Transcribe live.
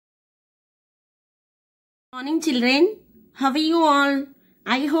Morning children, how are you all?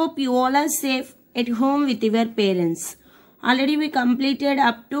 I hope you all are safe at home with your parents. Already we completed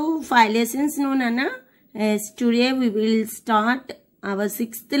up to 5 lessons, no Nana? Yes, today we will start our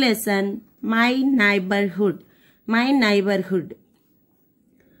 6th lesson, My Neighborhood. My Neighborhood.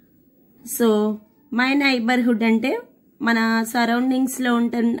 So, My Neighborhood ante mana surroundings lo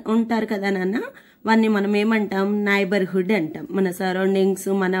ఉంటారు కదా నాన్న వాన్ని మనం ఏమంటాం neighbourhood అంటాం మన surroundings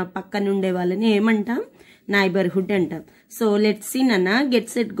మన పక్కన ఉండే వాళ్ళని ఏమంటాం నైబర్హుడ్ అంటాం సో లెట్స్ సీ నాన్న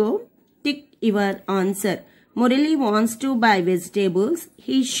get set go tick your answer Murali wants to buy vegetables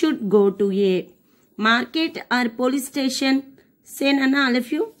he should go to A market are police station సే నాన్న all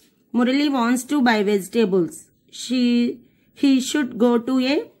of you Murali wants to buy vegetables he should go to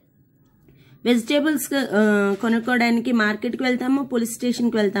A vegetables కొనుక్కోవడానికి మార్కెట్కి వెళ్తామా police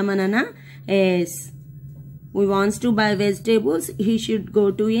స్టేషన్కి వెళ్తామా నాన్న yes we wants to buy vegetables he should go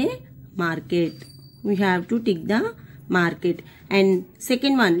to A market we have to tick the market and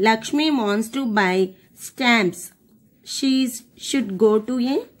second one Lakshmi wants to buy stamps she should go to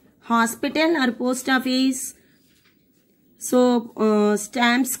A hospital or post office so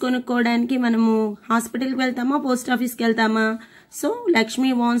stamps కొనుక్కోవడానికి మనము హాస్పిటల్కి వెళ్తామా post ఆఫీస్కి వెళ్తామా so Lakshmi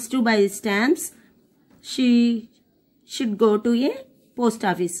wants to buy stamps. She should go to a post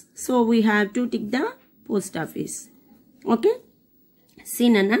office. So we have to tick the post office. Okay. See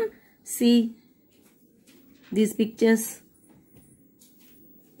Nana. See these pictures.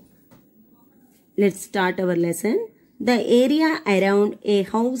 Let's start our lesson. The area around a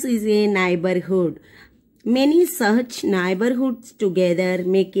house is a neighborhood. Many such neighborhoods together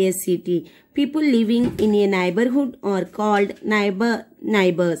make a city. People living in a neighborhood are called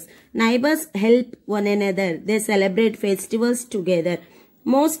neighbors. Neighbors help one another. They celebrate festivals together.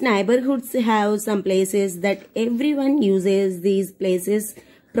 Most neighborhoods have some places that everyone uses. These places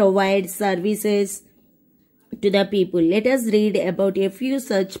provide services to the people. Let us read about a few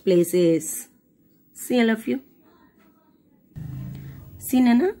such places. See all of you. See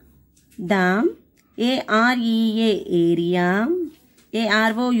Nana? The AREA area,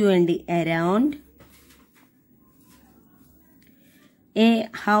 AROUND around, a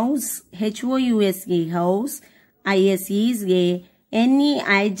house, HOUSE house, ISES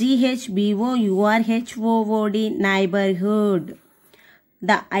NEIGHBOURHOOD neighborhood.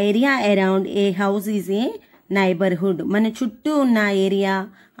 The area around a house is a neighborhood. మన చుట్టూ ఉన్న area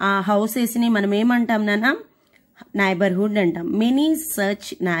ఆ houses ని మనం ఏమంటాం నాన్న neighborhood అంటాం many such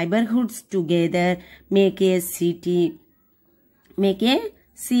neighborhoods together make a city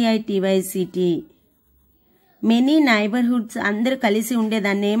city many neighborhoods అందరు కలిసి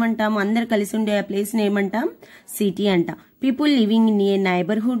ఉండేదాన్ని ఏమంటాం అందరు కలిసి ఉండే ఆ ప్లేస్ ని ఏమంటాం సిటీ అంటాం people living in a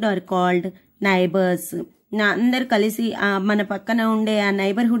neighborhood are called neighbors అందరు కలిసి మన పక్కన ఉండే ఆ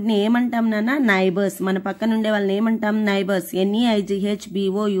నైబర్హుడ్ ని ఏమంటాం నాన్న నైబర్స్ మన పక్కన ఉండే వాళ్ళని ఏమంటాం neighbours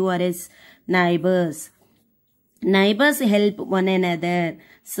NEIGHBOURS neighbours neighbours help one another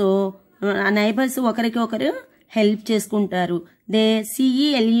so neighbours ఒకరికి ఒకరు హెల్ప్ చేసుకుంటారు they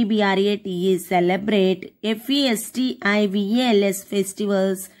CELEBRATE celebrate FESTIVALS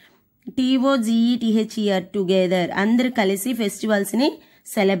festivals TOGETHER together అందరు కలిసి ఫెస్టివల్స్ ని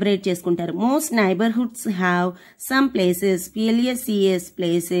సెలబ్రేట్ చేసుకుంటారు most neighbourhoods have some places PLACS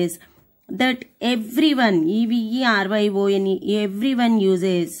places that everyone EVERYON everyone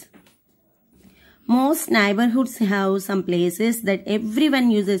uses Most neighborhoods have some places that everyone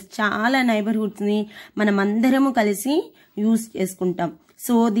uses. చాలా neighborhoods ని మనం అందరము కలిసి యూజ్ చేసుకుంటాం.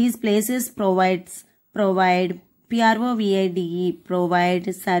 So these places provide PROVIDE provide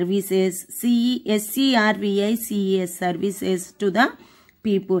services SERVICES services to the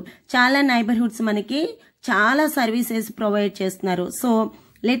people. చాలా neighborhoods మనకి చాలా services provide చేస్తున్నారు. So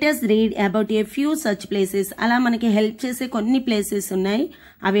let us read about a few such places. అలా మనకి హెల్ప్ చేసే కొన్ని ప్లేసెస్ ఉన్నాయి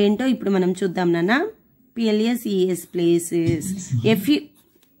అవేంటో ఇప్పుడు మనం చూద్దాం నాన్న PLACS places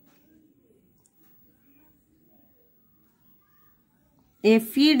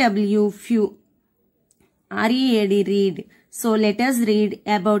FEW few READ read. So let us read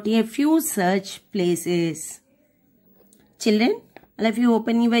about a few such places. Children, all of you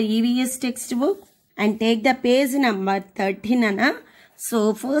open your EVS textbook and take the page number 13 Nana. So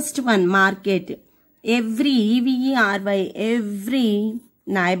first one market. Every every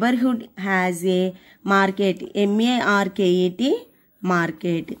neighborhood has a market. MARKET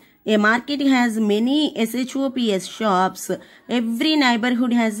market. A market has many SHOPS shops. Every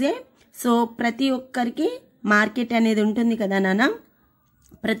neighborhood has a so ప్రతి ఒక్కరికి market అనేది ఉంటుంది కదా నాన్న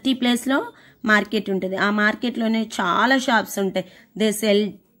ప్రతి place లో market ఉంటుంది ఆ మార్కెట్ లోనే చాలా షాప్స్ ఉంటాయి దే సెల్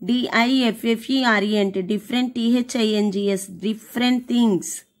DIFFERE అంటే different THINGS different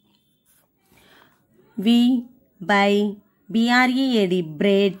things we buy bread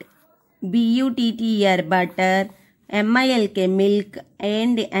bread, butter butter, milk milk,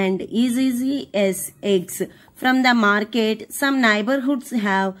 and eggs eggs from the market. Some neighborhoods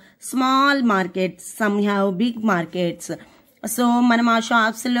have small markets, some have big markets. So మనం ఆ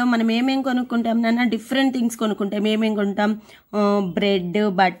షాప్స్లో మనం ఏమేం కొనుక్కుంటాం నాన్న, different things కొనుక్కుంటాం. ఏమేం కొంటాం? Bread,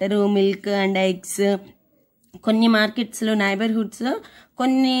 butter, milk and eggs. కొన్ని మార్కెట్స్లో నైబర్హుడ్స్లో,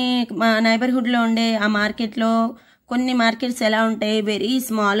 కొన్ని నైబర్హుడ్లో ఉండే ఆ మార్కెట్లో కొన్ని మార్కెట్స్ ఎలా ఉంటాయి, వెరీ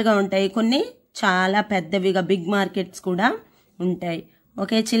స్మాల్గా ఉంటాయి. కొన్ని చాలా పెద్దవిగా బిగ్ మార్కెట్స్ కూడా ఉంటాయి.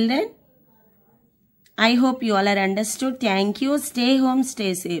 Okay children, I hope you all are understood. Thank you. Stay home,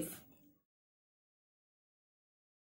 stay safe.